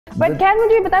But खैर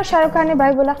मुझे ये बताओ, शाहरुख खान ने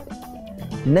बाय बोला?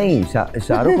 नहीं,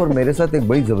 शाहरुख और मेरे साथ एक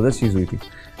बड़ी ज़बरदस्त चीज़ हुई थी।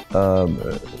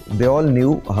 दे ऑल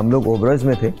न्यू, हम लोग ओबराज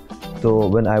में थे, तो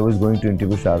when I was going to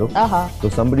interview Shahrukh, तो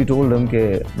somebody told him के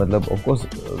मतलब of course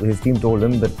his team told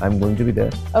him that I'm going to be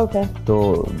there. Okay. So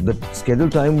the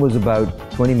scheduled time was about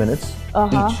 20 minutes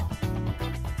each,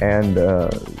 and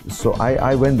so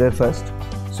I went there first.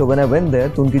 So when I went there,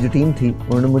 तो उनकी जो team थी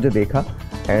उन्होंने मुझे देखा,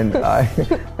 and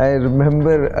I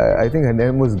remember I think her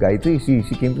name was Gayatri.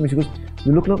 She came to me, she goes,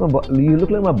 you look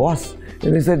like my boss,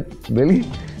 and I said, really?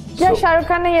 क्या शाहरुख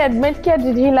खान ने ये admit किया?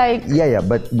 Did he like? Yeah,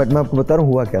 but मैं आपको बता रहा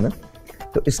हूँ हुआ क्या ना।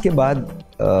 तो इसके बाद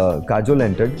Kajol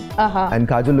entered, and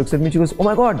Kajol looks at me, she goes, oh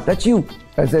my God, that's you.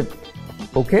 I said,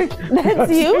 okay,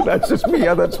 that's you? That's just me,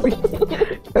 yeah, that's me.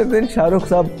 And then Shahrukh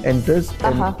Saab enters,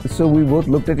 and so we both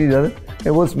looked at each other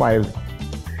and both smiled.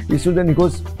 He stood and he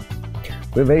goes,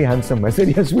 we're very handsome. I said,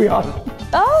 yes, we are.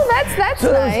 Oh, that's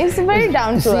so nice. Very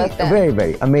down to earth.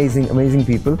 Very amazing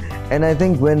people. And I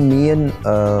think when me and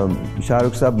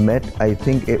Shahrukh Saab met, I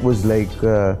think it was like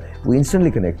we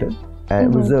instantly connected,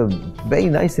 and it was a very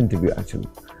nice interview actually.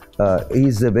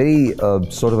 He's a very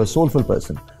sort of a soulful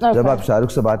person. जब आप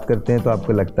शाहरुख से बात करते हैं तो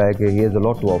आपको लगता है कि he has a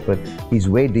lot to offer. He's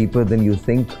way deeper than you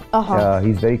think.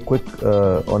 He's very quick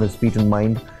on his feet and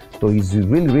mind. So he's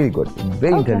really good,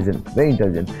 very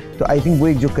intelligent. So I think वो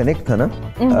एक जो connect था ना,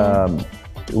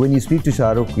 when you speak to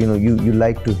Shahrukh, you know, you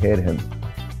like to hear him.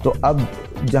 तो अब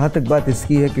जहाँ तक बात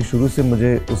इसकी है कि शुरू से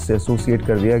मुझे उससे associate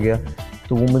कर दिया गया,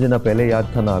 तो वो मुझे ना पहले याद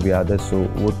था ना अब याद है, so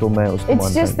वो तो मैं उसको मानता हूँ।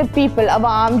 It's just the people, अब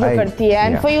आम जो करती है,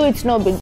 and for you it's no big